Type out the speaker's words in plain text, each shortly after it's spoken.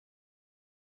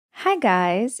Hi,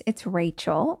 guys, it's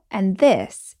Rachel, and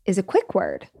this is a quick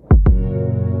word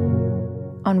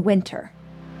on winter.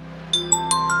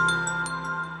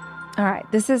 All right,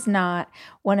 this is not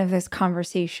one of those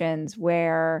conversations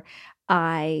where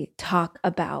I talk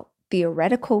about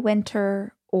theoretical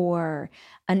winter or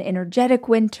an energetic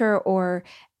winter or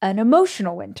an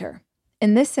emotional winter.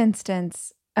 In this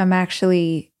instance, I'm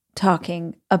actually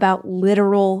talking about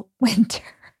literal winter.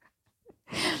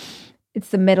 It's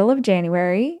the middle of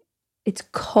January. It's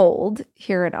cold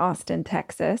here in Austin,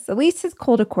 Texas. At least it's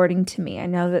cold according to me. I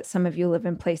know that some of you live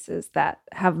in places that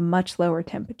have much lower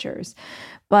temperatures.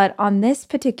 But on this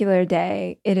particular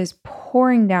day, it is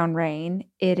pouring down rain.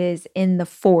 It is in the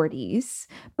 40s.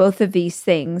 Both of these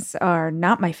things are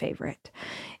not my favorite.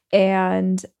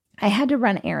 And I had to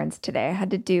run errands today. I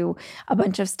had to do a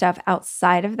bunch of stuff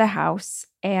outside of the house.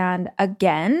 And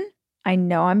again, I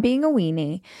know I'm being a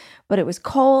weenie, but it was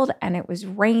cold and it was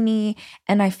rainy.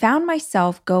 And I found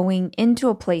myself going into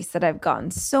a place that I've gone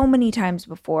so many times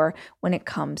before when it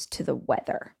comes to the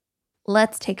weather.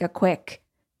 Let's take a quick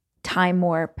time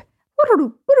warp.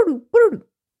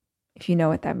 If you know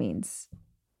what that means,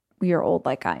 you're old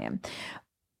like I am.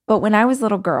 But when I was a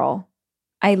little girl,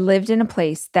 I lived in a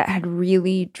place that had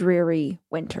really dreary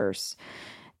winters.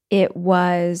 It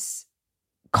was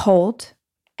cold.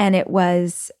 And it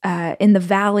was in the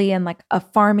valley and like a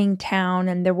farming town,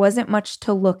 and there wasn't much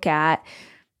to look at.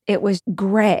 It was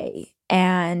gray,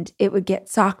 and it would get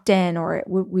socked in, or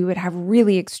we would have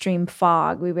really extreme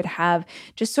fog. We would have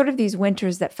just sort of these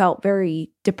winters that felt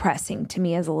very depressing to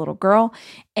me as a little girl.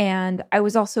 And I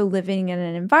was also living in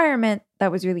an environment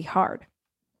that was really hard.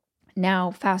 Now,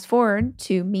 fast forward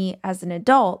to me as an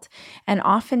adult, and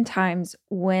oftentimes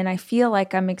when I feel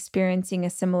like I'm experiencing a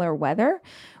similar weather,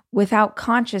 without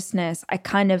consciousness, I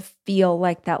kind of feel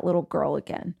like that little girl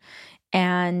again.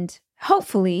 And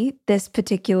hopefully this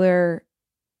particular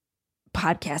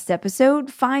podcast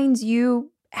episode finds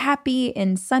you happy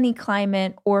in sunny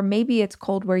climate, or maybe it's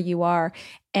cold where you are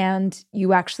and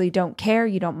you actually don't care,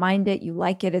 you don't mind it, you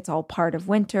like it, it's all part of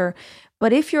winter.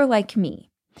 But if you're like me,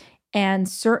 and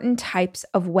certain types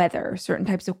of weather, certain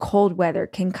types of cold weather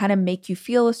can kind of make you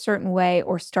feel a certain way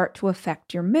or start to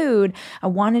affect your mood, I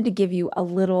wanted to give you a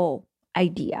little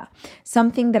idea.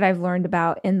 Something that I've learned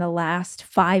about in the last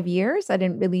 5 years, I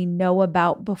didn't really know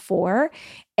about before.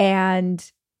 And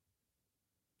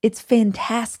it's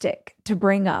fantastic to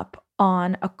bring up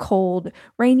on a cold,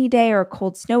 rainy day or a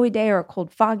cold, snowy day or a cold,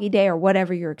 foggy day or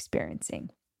whatever you're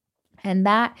experiencing. And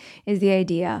that is the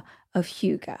idea of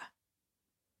hygge.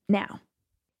 Now,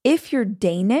 if you're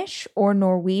Danish or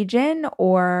Norwegian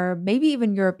or maybe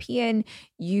even European,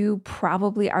 you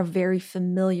probably are very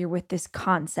familiar with this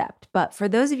concept. But for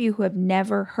those of you who have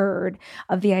never heard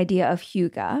of the idea of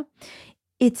hygge,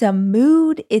 it's a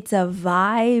mood, it's a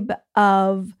vibe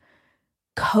of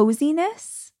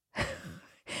coziness,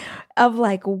 of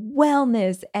like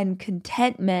wellness and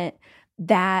contentment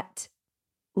that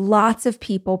lots of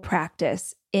people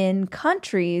practice in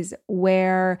countries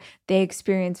where they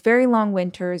experience very long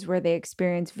winters, where they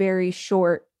experience very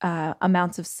short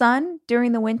amounts of sun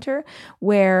during the winter,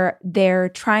 where they're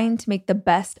trying to make the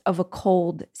best of a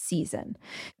cold season.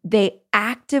 They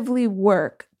actively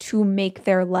work to make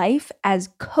their life as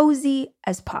cozy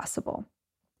as possible.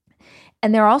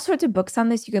 And there are all sorts of books on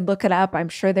this. You can look it up. I'm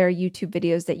sure there are YouTube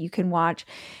videos that you can watch.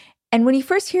 And when you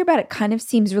first hear about it, it kind of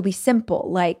seems really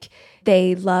simple. Like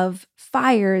they love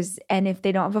fires, and if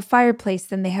they don't have a fireplace,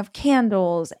 then they have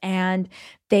candles, and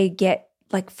they get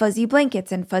like fuzzy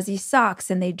blankets and fuzzy socks,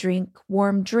 and they drink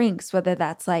warm drinks, whether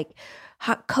that's like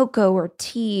hot cocoa or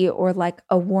tea or like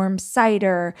a warm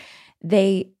cider.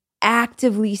 They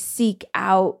actively seek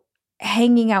out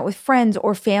hanging out with friends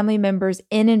or family members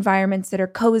in environments that are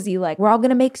cozy, like we're all going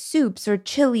to make soups or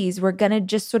chilies. We're going to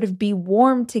just sort of be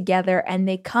warm together. And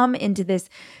they come into this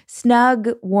snug,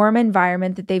 warm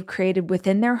environment that they've created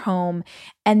within their home.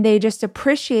 And they just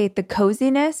appreciate the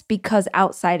coziness because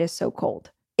outside is so cold.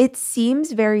 It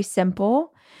seems very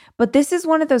simple, but this is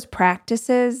one of those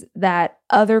practices that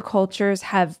other cultures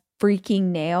have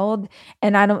freaking nailed.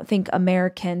 And I don't think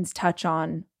Americans touch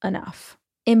on enough.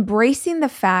 Embracing the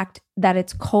fact that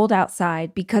it's cold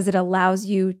outside because it allows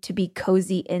you to be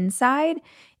cozy inside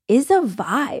is a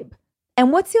vibe.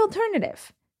 And what's the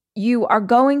alternative? You are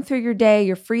going through your day,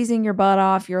 you're freezing your butt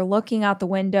off, you're looking out the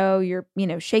window, you're,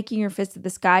 shaking your fist at the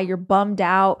sky, you're bummed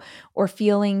out or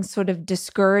feeling sort of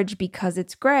discouraged because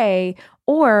it's gray,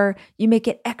 or you make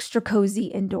it extra cozy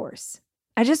indoors.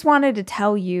 I just wanted to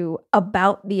tell you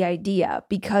about the idea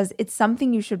because it's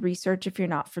something you should research if you're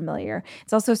not familiar.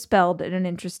 It's also spelled in an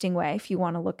interesting way if you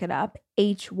want to look it up,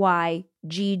 Hygge,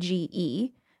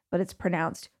 but it's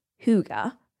pronounced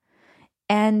hygge.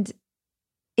 And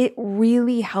it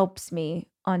really helps me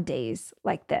on days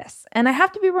like this. And I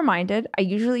have to be reminded, I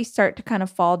usually start to kind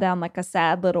of fall down like a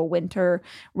sad little winter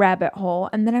rabbit hole.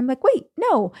 And then I'm like, wait,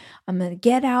 no, I'm going to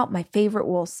get out my favorite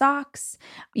wool socks.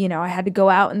 I had to go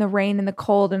out in the rain and the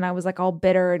cold and I was like all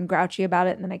bitter and grouchy about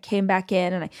it. And then I came back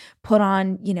in and I put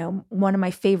on, one of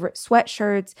my favorite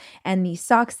sweatshirts and these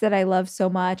socks that I love so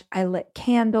much. I lit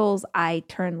candles. I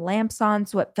turned lamps on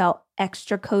so it felt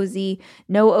extra cozy.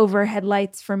 No overhead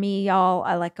lights for me, y'all.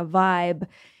 I like a vibe.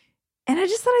 And I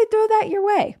just thought I'd throw that your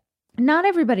way. Not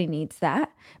everybody needs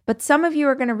that, but some of you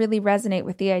are going to really resonate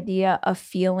with the idea of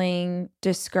feeling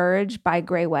discouraged by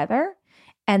gray weather.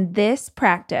 And this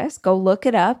practice, go look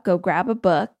it up, go grab a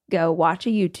book, go watch a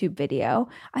YouTube video,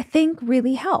 I think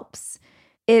really helps.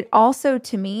 It also,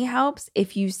 to me, helps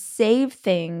if you save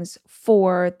things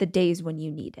for the days when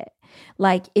you need it.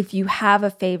 Like if you have a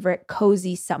favorite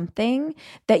cozy something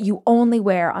that you only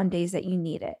wear on days that you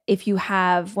need it. If you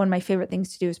have, one of my favorite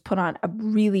things to do is put on a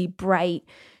really bright,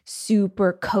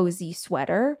 super cozy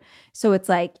sweater. So it's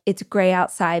like, it's gray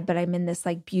outside, but I'm in this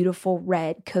like beautiful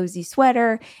red cozy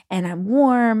sweater and I'm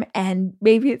warm. And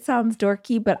maybe it sounds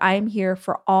dorky, but I'm here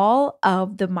for all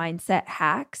of the mindset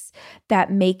hacks that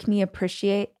make me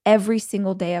appreciate every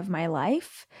single day of my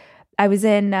life. I was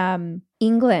in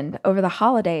England over the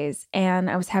holidays and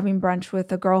I was having brunch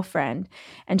with a girlfriend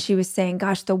and she was saying,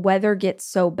 gosh, the weather gets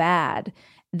so bad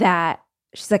that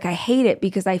she's like, I hate it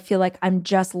because I feel like I'm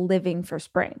just living for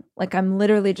spring. Like I'm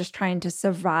literally just trying to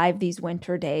survive these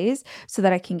winter days so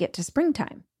that I can get to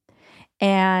springtime.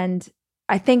 And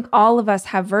I think all of us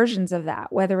have versions of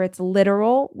that, whether it's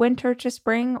literal winter to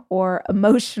spring or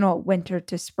emotional winter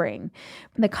to spring.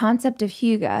 The concept of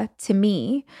hygge, to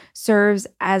me, serves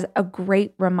as a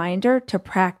great reminder to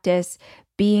practice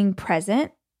being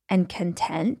present and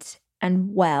content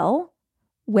and well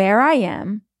where I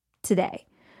am today.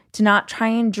 To not try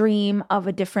and dream of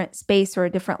a different space or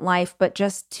a different life, but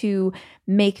just to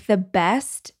make the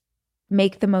best,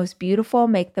 make the most beautiful,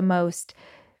 make the most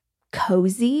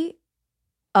cozy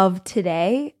of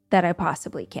today that I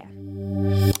possibly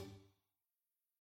can.